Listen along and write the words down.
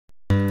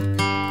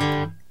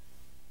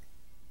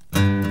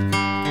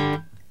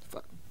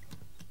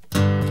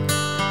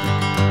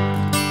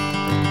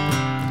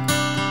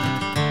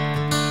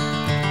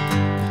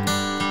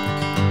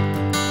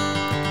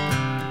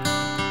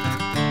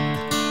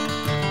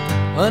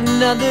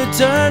Another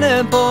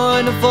turning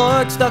point, a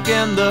fork stuck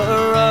in the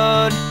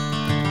road.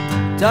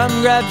 Time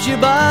grabs you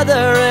by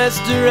the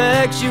wrist,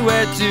 directs you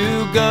where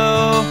to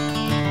go.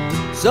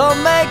 So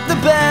make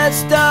the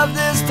best of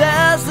this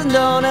test and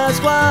don't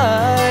ask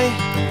why.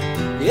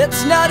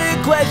 It's not a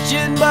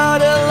question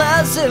but a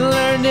lesson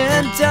learned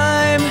in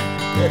time.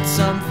 It's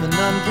something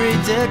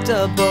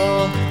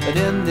unpredictable, but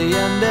in the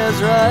end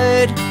is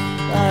right.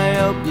 I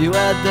hope you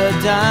had the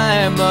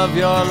time of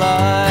your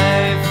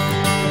life.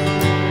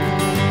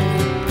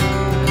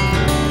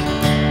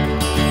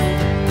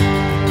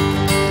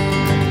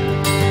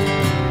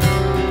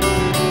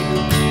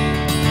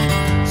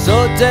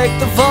 So take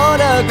the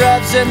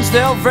photographs and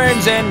still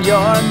frames in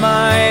your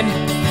mind,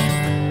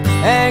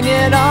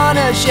 hanging on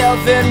a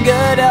shelf in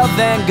good health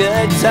and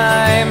good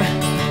time.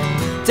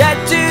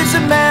 Tattoos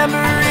of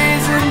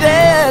memories and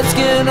dead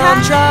skin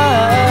on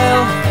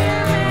trial.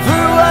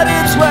 For what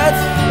it's worth,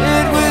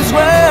 it was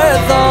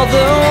worth all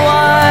the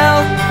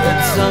while.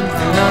 It's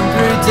something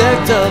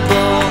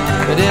unpredictable,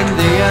 but in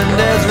the end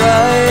is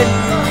right.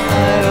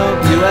 I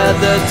hope you had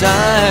the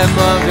time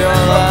of your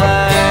life.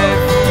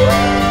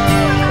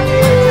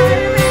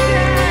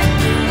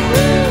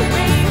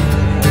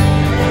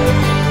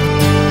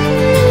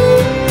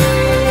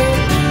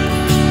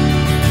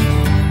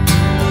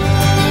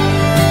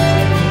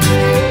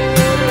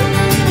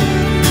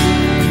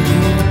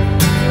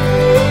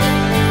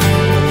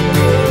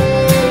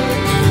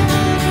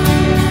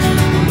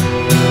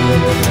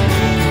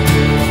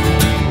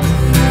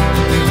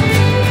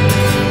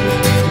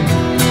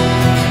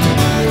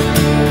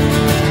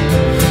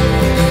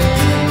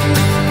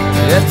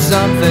 It's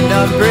something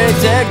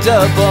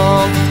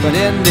unpredictable, but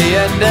in the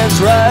end it's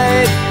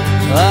right.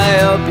 I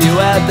hope you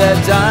had the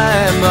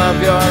time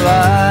of your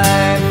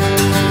life.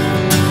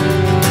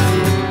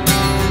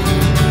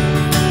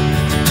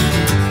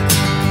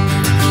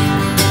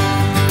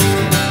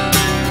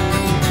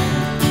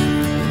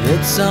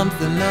 It's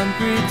something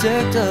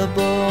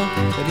unpredictable,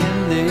 but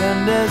in the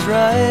end is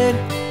right.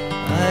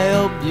 I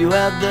hope you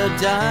had the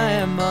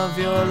time of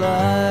your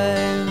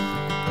life.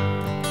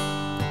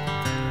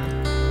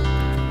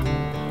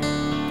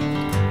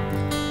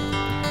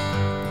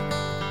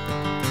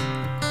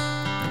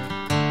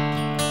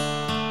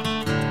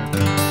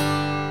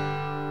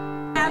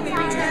 Happy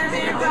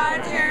retirement,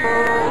 Roger!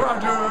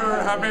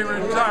 Roger, happy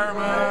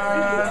retirement!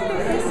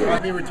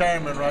 Happy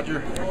retirement, Roger.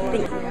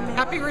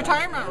 Happy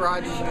retirement,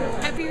 Roger!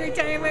 Happy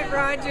retirement,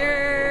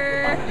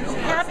 Roger!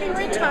 Happy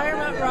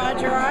retirement,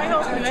 Roger. I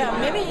hope you have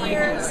many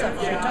years of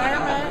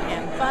retirement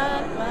and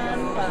fun,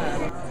 fun,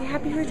 fun.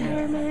 Happy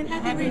retirement.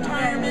 Happy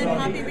retirement,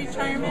 happy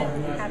retirement.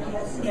 Happy.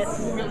 Yes,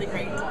 really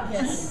great.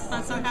 Yes.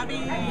 I'm so happy.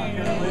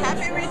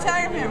 Happy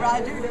retirement,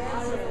 Roger.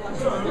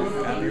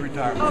 Happy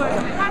retirement. Oh,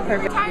 happy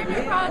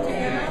retirement,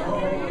 Roger.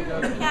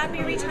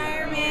 Happy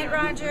retirement,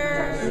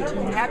 Roger.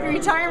 Happy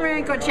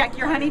retirement. Go check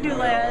your honey-do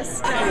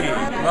list. Hey,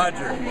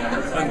 Roger,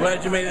 I'm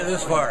glad you made it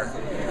this far.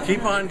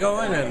 Keep on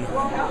going and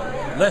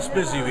less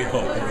busy, we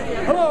hope.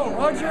 Hello,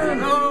 Roger.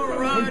 Hello,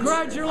 Roger.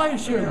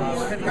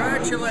 Congratulations.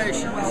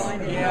 Congratulations.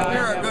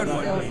 You're a good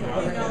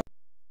one.